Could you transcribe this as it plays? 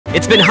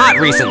It's been hot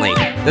recently.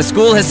 The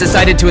school has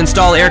decided to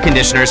install air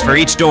conditioners for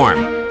each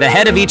dorm. The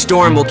head of each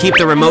dorm will keep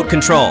the remote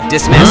control.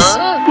 Dismiss.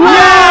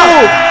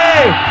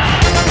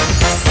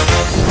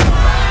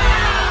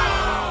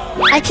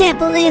 I can't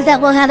believe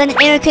that we'll have an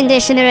air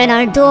conditioner in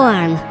our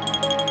dorm.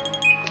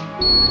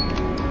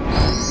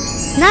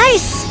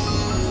 Nice!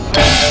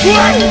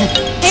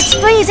 It's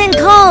freezing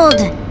cold!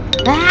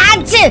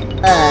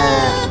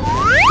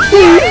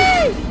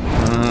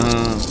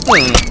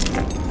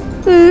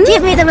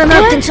 Give me the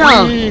remote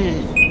control!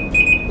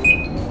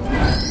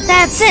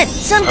 That's it!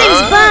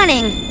 Something's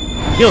burning!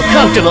 You're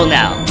comfortable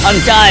now. I'm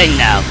dying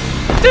now.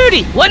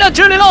 30! Why not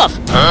turn it off?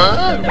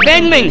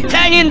 Bang Ming,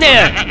 hang in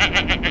there!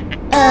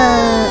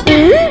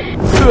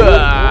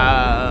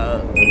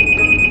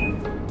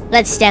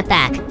 Let's step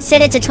back.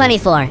 Set it to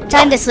 24.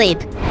 Time to sleep.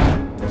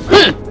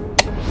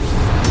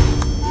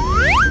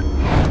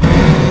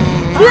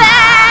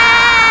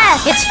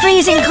 It's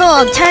freezing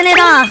cold. Turn it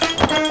off.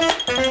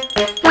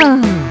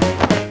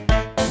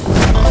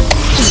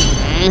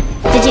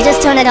 Did you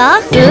just turn it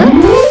off?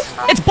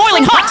 It's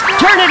boiling hot!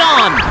 Turn it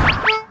on!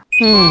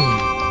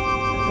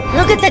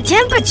 Look at the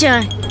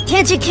temperature.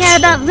 Can't you care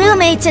about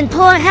roommates in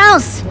poor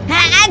house?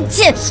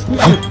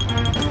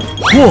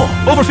 Whoa,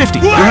 over 50.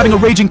 You're having a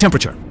raging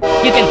temperature.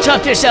 You can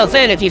tuck yourself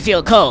in if you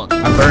feel cold.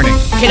 I'm burning.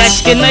 Can I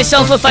skin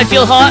myself if I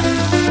feel hot?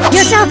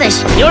 You're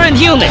selfish. You're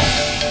inhuman.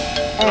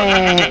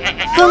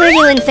 Who are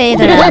you in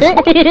favor of?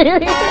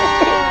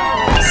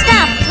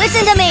 Stop!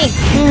 Listen to me!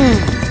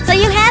 So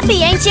you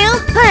happy, ain't you?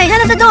 Hurry,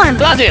 head of the dorm!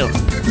 Got you.